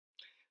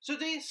So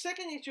the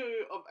second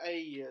issue of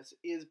Alias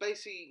is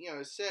basically,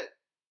 set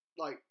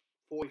like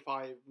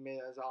 45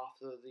 minutes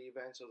after the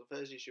events of the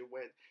first issue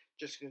when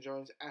Jessica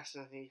Jones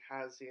accidentally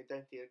has the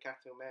identity of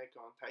Captain America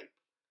on tape.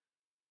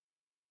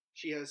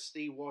 She has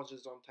Steve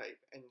Rogers on tape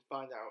and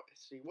find out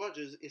Steve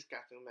Rogers is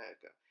Captain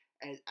America.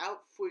 And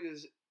out through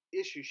this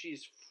issue,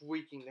 she's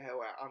freaking the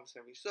hell out.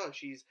 Understandably so.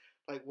 She's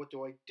like, what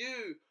do I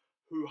do?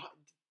 Who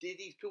did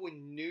these people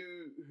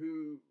knew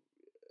who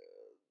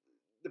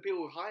the people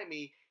who hired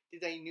me?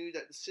 Did they knew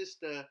that the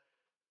sister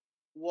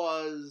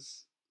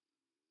was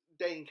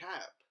dating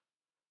Cap?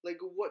 Like,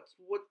 what's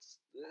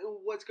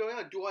going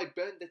on? Do I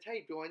burn the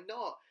tape? Do I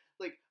not?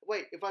 Like,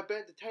 wait, if I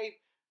burn the tape,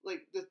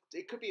 like,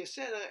 it could be a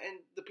setter, and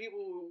the people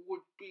who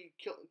would be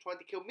trying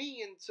to kill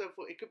me, and so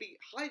forth. It could be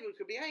Hydra, it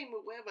could be AIM,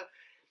 or whatever.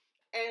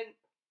 And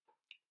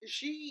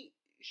she,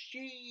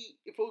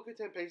 for a good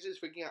 10 pages,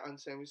 freaking out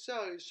understandably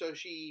so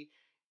she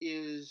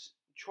is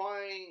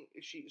trying,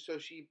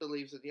 she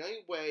believes that the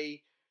only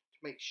way to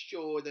make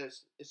sure that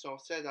it's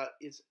not set up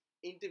is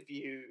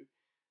interview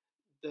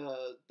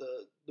the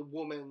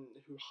woman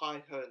who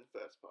hired her in the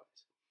first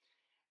place.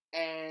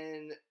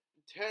 And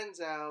turns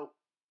out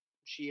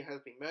she has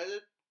been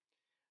murdered.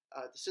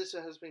 The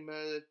sister has been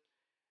murdered,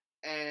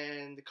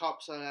 and the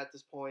cops are at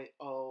this point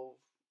of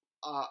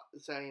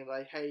saying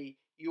like, "Hey,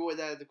 you were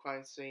there at the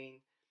crime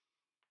scene,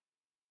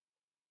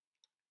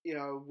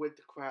 with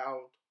the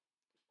crowd.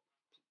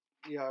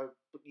 You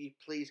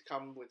please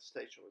come with the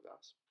station with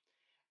us."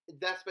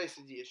 That's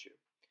basically the issue,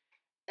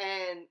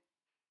 and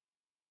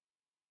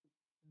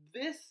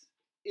this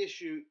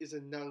issue is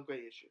another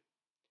great issue.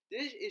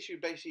 This issue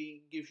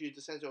basically gives you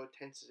the sense of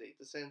intensity,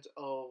 the sense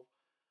of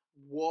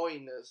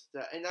worriness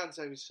that, and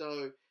understandably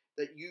so,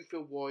 that you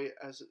feel worried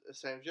as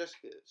Sam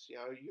Jessica is.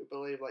 You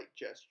believe like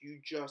Jess, you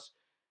just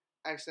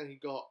accidentally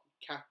got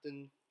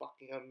Captain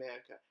fucking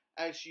America.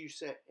 As you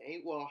said, it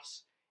ain't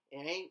Ross,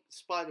 it ain't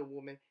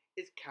Spider-Woman,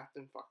 it's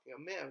Captain fucking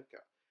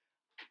America.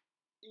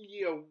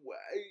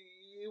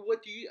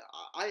 What do you?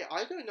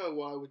 I don't know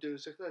what I would do.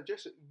 So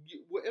just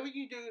whatever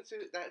you do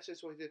in that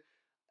situation,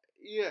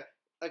 yeah.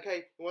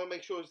 Okay, you want to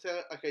make sure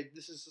that okay,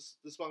 this is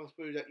the smartest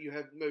move that you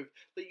have moved.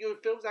 But you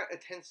feel that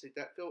intensity,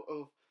 that feel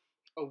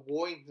of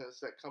worriness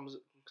that comes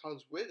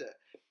with it,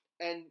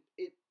 and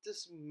it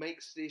just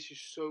makes the issue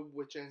so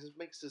rich, and it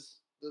makes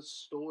the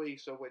story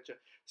so rich.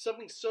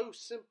 Something so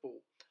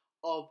simple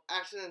of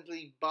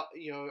accidentally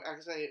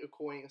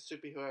acquiring a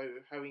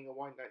superhero having a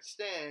one night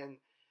stand,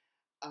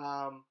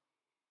 and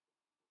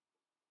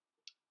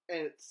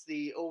it's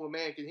the all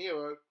American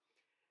hero.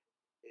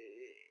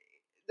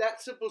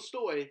 That simple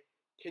story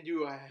can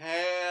do a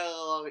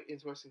hell of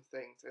interesting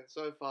things, and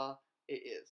so far it is.